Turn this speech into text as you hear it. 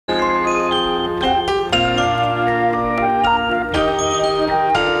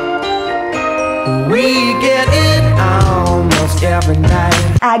we get it almost every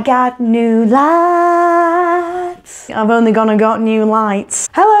night. I got new lights. I've only gone and got new lights.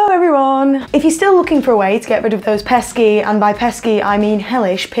 Hello everyone. If you're still looking for a way to get rid of those pesky, and by pesky I mean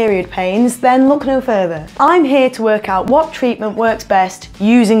hellish, period pains, then look no further. I'm here to work out what treatment works best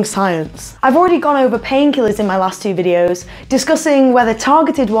using science. I've already gone over painkillers in my last two videos, discussing whether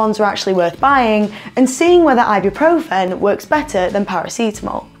targeted ones are actually worth buying and seeing whether ibuprofen works better than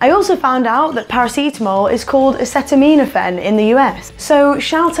paracetamol. I also found out that paracetamol is called acetaminophen in the US. So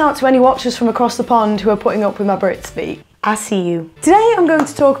shout out to any watchers from across the pond who are putting up with my Brit speak. I see you. Today I'm going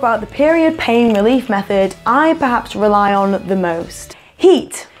to talk about the period pain relief method I perhaps rely on the most.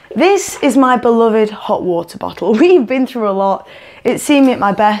 Heat. This is my beloved hot water bottle. We've been through a lot. It's seen me at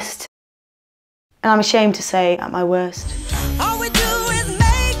my best, and I'm ashamed to say at my worst. All we do is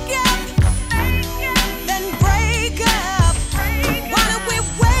make up, then break up. Why don't we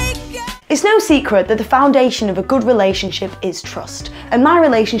wake up? It's no secret that the foundation of a good relationship is trust, and my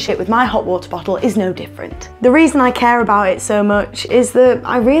relationship with my hot water bottle is no different. The reason I care about it so much is that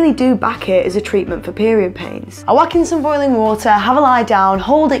I really do back it as a treatment for period pains. I whack in some boiling water, have a lie down,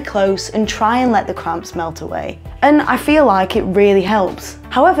 hold it close, and try and let the cramps melt away. And I feel like it really helps.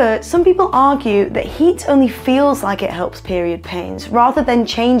 However, some people argue that heat only feels like it helps period pains, rather than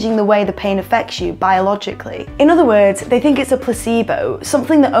changing the way the pain affects you biologically. In other words, they think it's a placebo,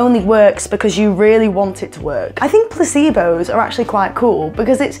 something that only works because you really want it to work. I think placebos are actually quite cool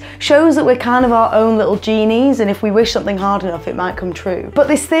because it shows that we're kind of our own little genies, and if we wish something hard enough, it might come true. But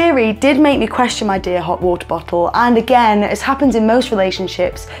this theory did make me question my dear hot water bottle, and again, as happens in most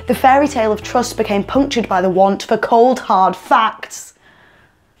relationships, the fairy tale of trust became punctured by the want for cold, hard facts.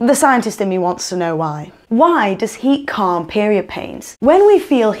 The scientist in me wants to know why. Why does heat calm period pains? When we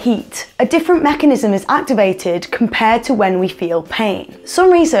feel heat, a different mechanism is activated compared to when we feel pain.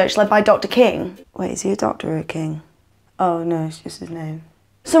 Some research led by Dr. King. Wait, is he a doctor or a king? Oh no, it's just his name.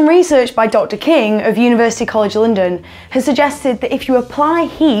 Some research by Dr. King of University College London has suggested that if you apply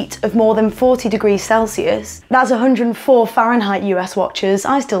heat of more than 40 degrees Celsius, that's 104 Fahrenheit US watchers,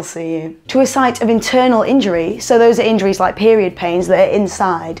 I still see you, to a site of internal injury, so those are injuries like period pains that are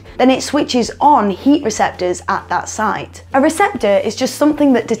inside, then it switches on heat receptors at that site. A receptor is just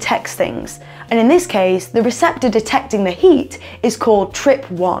something that detects things, and in this case, the receptor detecting the heat is called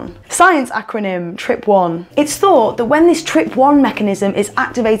TRP1. Science acronym TRP1. It's thought that when this TRP1 mechanism is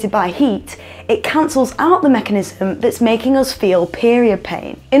activated by heat, it cancels out the mechanism that's making us feel period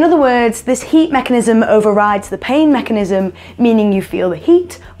pain. In other words, this heat mechanism overrides the pain mechanism, meaning you feel the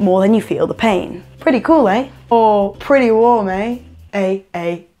heat more than you feel the pain. Pretty cool, eh? Or pretty warm, eh?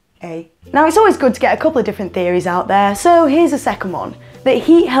 Now, it's always good to get a couple of different theories out there, so here's a second one. That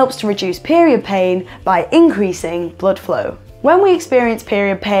heat helps to reduce period pain by increasing blood flow. When we experience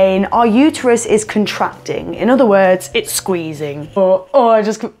period pain, our uterus is contracting. In other words, it's squeezing.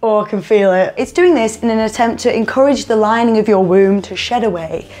 I can feel it. It's doing this in an attempt to encourage the lining of your womb to shed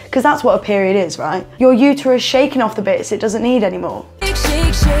away, because that's what a period is, right? Your uterus shaking off the bits it doesn't need anymore. Shake,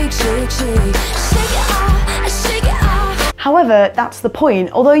 shake, shake, shake, shake. Shake it off, shake it off. However, that's the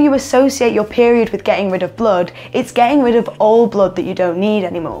point. Although you associate your period with getting rid of blood, it's getting rid of old blood that you don't need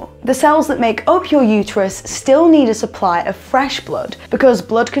anymore. The cells that make up your uterus still need a supply of fresh blood, because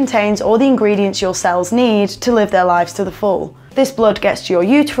blood contains all the ingredients your cells need to live their lives to the full. This blood gets to your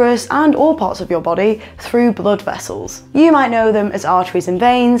uterus and all parts of your body through blood vessels. You might know them as arteries and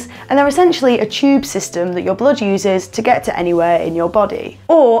veins, and they're essentially a tube system that your blood uses to get to anywhere in your body.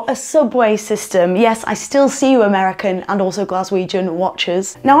 Or a subway system. Yes, I still see you American and also Glaswegian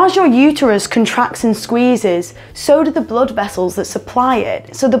watchers. Now, as your uterus contracts and squeezes, so do the blood vessels that supply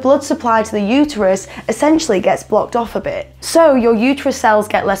it. So the blood supply to the uterus essentially gets blocked off a bit. So your uterus cells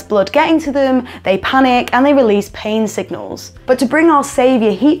get less blood getting to them, they panic, and they release pain signals. But to bring our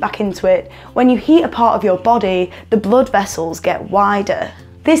saviour heat back into it, when you heat a part of your body, the blood vessels get wider.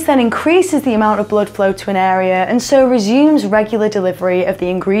 This then increases the amount of blood flow to an area and so resumes regular delivery of the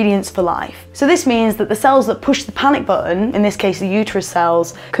ingredients for life. So this means that the cells that push the panic button, in this case the uterus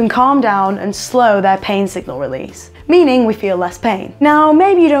cells, can calm down and slow their pain signal release, meaning we feel less pain. Now,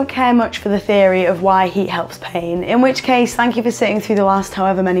 maybe you don't care much for the theory of why heat helps pain, in which case thank you for sitting through the last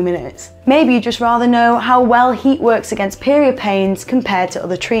however many minutes. Maybe you'd just rather know how well heat works against period pains compared to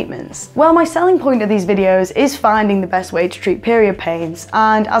other treatments. Well, my selling point of these videos is finding the best way to treat period pains,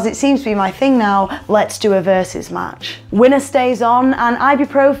 and as it seems to be my thing now, let's do a versus match. Winner stays on, and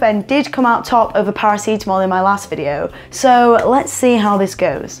ibuprofen did come out top over paracetamol in my last video, so let's see how this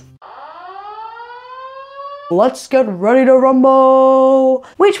goes. Let's get ready to rumble!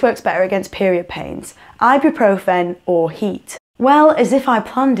 Which works better against period pains, ibuprofen or heat? Well, as if I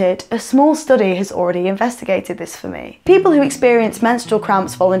planned it, a small study has already investigated this for me. People who experienced menstrual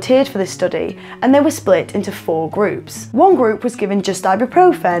cramps volunteered for this study, and they were split into 4 groups. One group was given just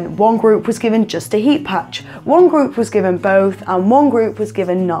ibuprofen, one group was given just a heat patch, one group was given both, and one group was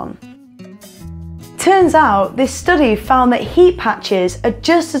given none. Turns out, this study found that heat patches are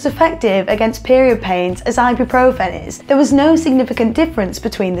just as effective against period pains as ibuprofen is. There was no significant difference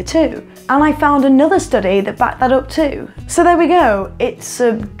between the two. And I found another study that backed that up too. So there we go, it's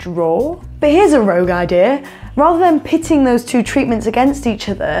a draw? But here's a rogue idea. Rather than pitting those 2 treatments against each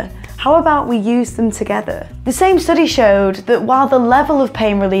other, how about we use them together? The same study showed that while the level of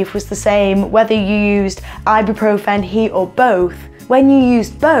pain relief was the same whether you used ibuprofen, heat or both, when you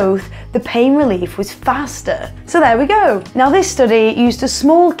used both, the pain relief was faster. So there we go. Now this study used a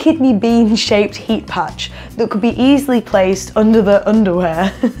small kidney bean shaped heat patch that could be easily placed under the underwear.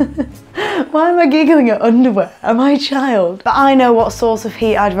 Why am I giggling at underwear? Am I a child? But I know what source of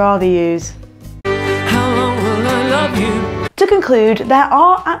heat I'd rather use. How long will I love you? To conclude, there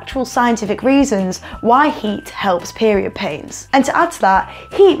are actual scientific reasons why heat helps period pains. And to add to that,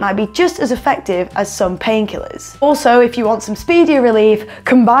 heat might be just as effective as some painkillers. Also, if you want some speedier relief,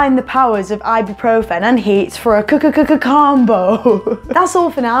 combine the powers of ibuprofen and heat for a combo. That's all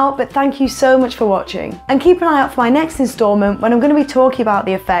for now, but thank you so much for watching. And keep an eye out for my next installment when I'm going to be talking about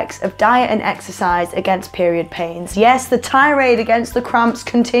the effects of diet and exercise against period pains. Yes, the tirade against the cramps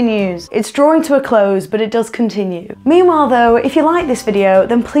continues. It's drawing to a close, but it does continue. Meanwhile though, if you like this video,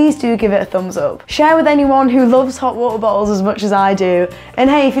 then please do give it a thumbs up. Share with anyone who loves hot water bottles as much as I do. And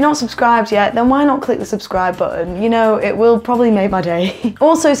hey, if you're not subscribed yet, then why not click the subscribe button? You know, it will probably make my day.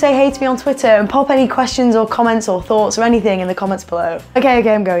 Also, say hey to me on Twitter and pop any questions or comments or thoughts or anything in the comments below. Okay,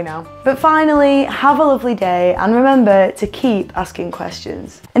 I'm going now. But finally, have a lovely day and remember to keep asking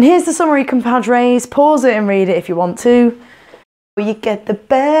questions. And here's the summary, compadres. Pause it and read it if you want to. You get the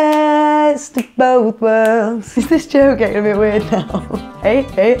best of both worlds. Is this joke getting a bit weird now?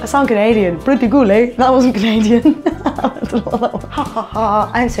 Hey, I sound Canadian. Pretty cool, eh? That wasn't Canadian. I don't know what that was. Ha ha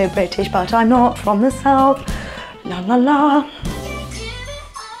ha, I'm so British, but I'm not from the south. La la la.